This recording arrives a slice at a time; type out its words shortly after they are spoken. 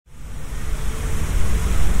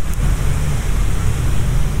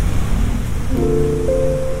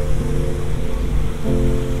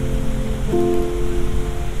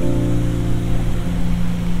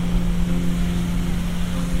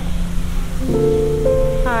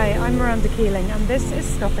Hi, I'm Miranda Keeling and this is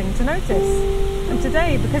Stopping to Notice. And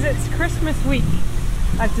today, because it's Christmas week,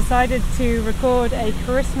 I've decided to record a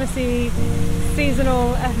Christmassy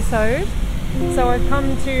seasonal episode. So I've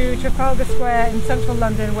come to Trafalgar Square in central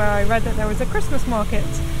London where I read that there was a Christmas market.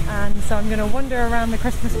 And so I'm going to wander around the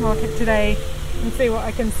Christmas market today and see what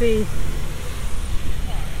I can see. You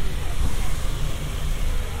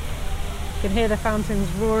can hear the fountains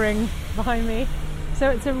roaring behind me. So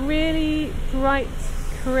it's a really bright,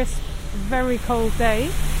 crisp, very cold day.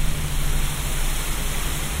 In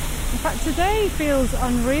fact, today feels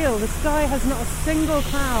unreal. The sky has not a single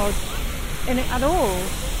cloud in it at all.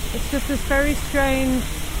 It's just this very strange,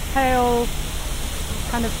 pale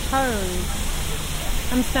kind of tone.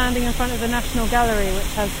 I'm standing in front of the National Gallery,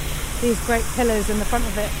 which has these great pillars in the front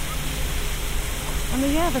of it. And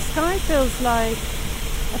the sky feels like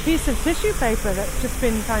a piece of tissue paper that's just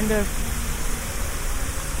been kind of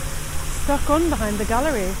stuck on behind the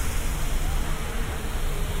gallery.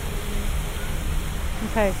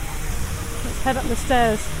 Okay, let's head up the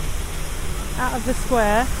stairs out of the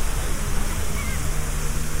square.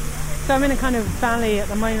 So I'm in a kind of valley at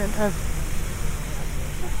the moment of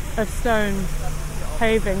stone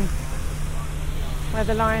paving where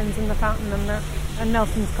the lions and the fountain and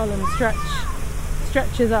Nelson's column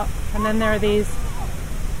stretches up, and then there are these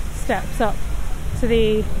steps up to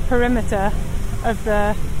the perimeter of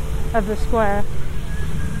the square.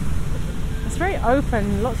 It's very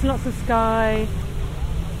open, lots and lots of sky,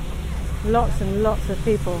 lots and lots of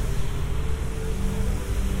people,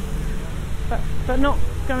 but not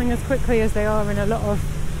going as quickly as they are in a lot of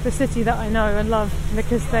the city that I know and love,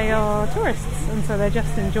 because they are tourists and so they're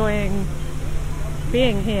just enjoying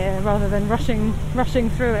being here rather than rushing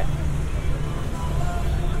through it.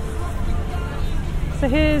 So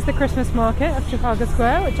here's the Christmas market of Trafalgar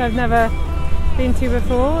Square, which I've never been to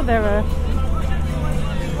before. There are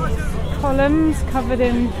columns covered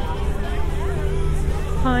in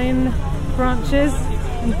pine branches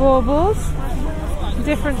and baubles,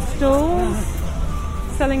 different stalls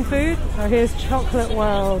selling food. Oh, here's Chocolate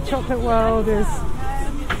World. Chocolate World is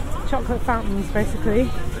chocolate fountains, basically.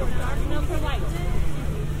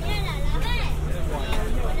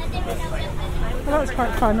 Well, that's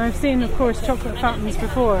quite fun. I've seen, of course, chocolate fountains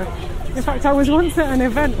before. In fact, I was once at an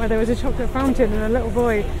event where there was a chocolate fountain and a little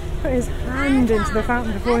boy put his hand into the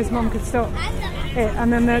fountain before his mum could stop it,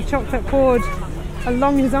 and then the chocolate poured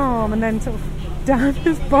along his arm and then sort of down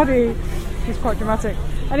his body. It was quite dramatic.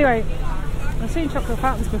 Anyway, I've seen chocolate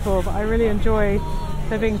fountains before, but I really enjoy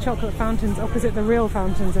there being chocolate fountains opposite the real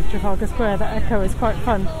fountains of Trafalgar Square. That echo is quite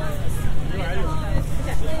fun.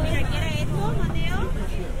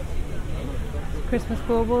 Christmas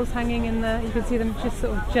baubles hanging in the, you can see them just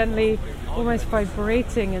sort of gently, almost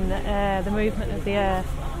vibrating in the air, the movement of the air.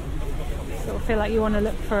 Sort of feel like you want to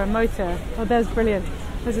look for a motor. Oh, there's brilliant.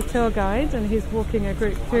 There's a tour guide and he's walking a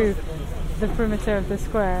group through the perimeter of the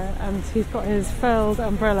square, and he's got his furled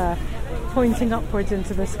umbrella pointing upwards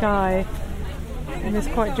into the sky in this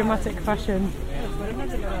quite dramatic fashion.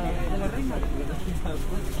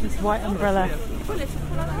 This white umbrella.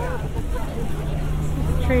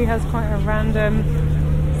 The tree has quite a random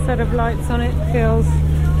set of lights on it. Feels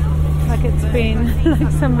like it's been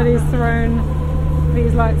like somebody's thrown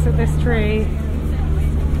these lights at this tree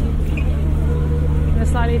in a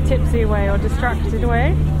slightly tipsy way or distracted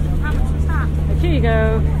way. Like, here you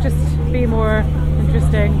go, just be more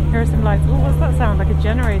interesting. Here are some lights. Oh, what's that sound? Like a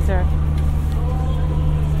generator.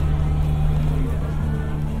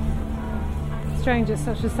 Strange, it's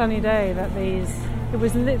such a sunny day that it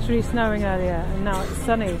was literally snowing earlier and now it's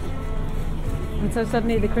sunny, and so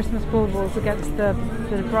suddenly the Christmas baubles against the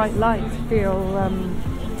bright light feel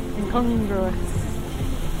incongruous.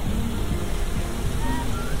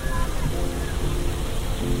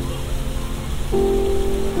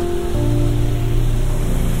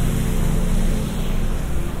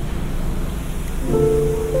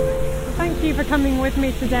 Thank you for coming with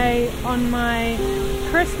me today on my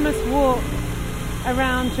Christmas walk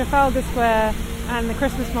around Trafalgar Square and the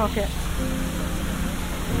Christmas market.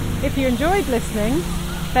 If you enjoyed listening,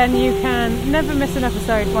 then you can never miss an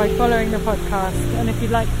episode by following the podcast, and if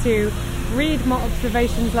you'd like to read more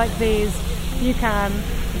observations like these, you can,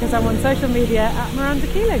 because I'm on social media at Miranda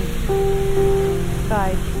Keeling.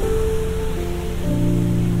 Bye.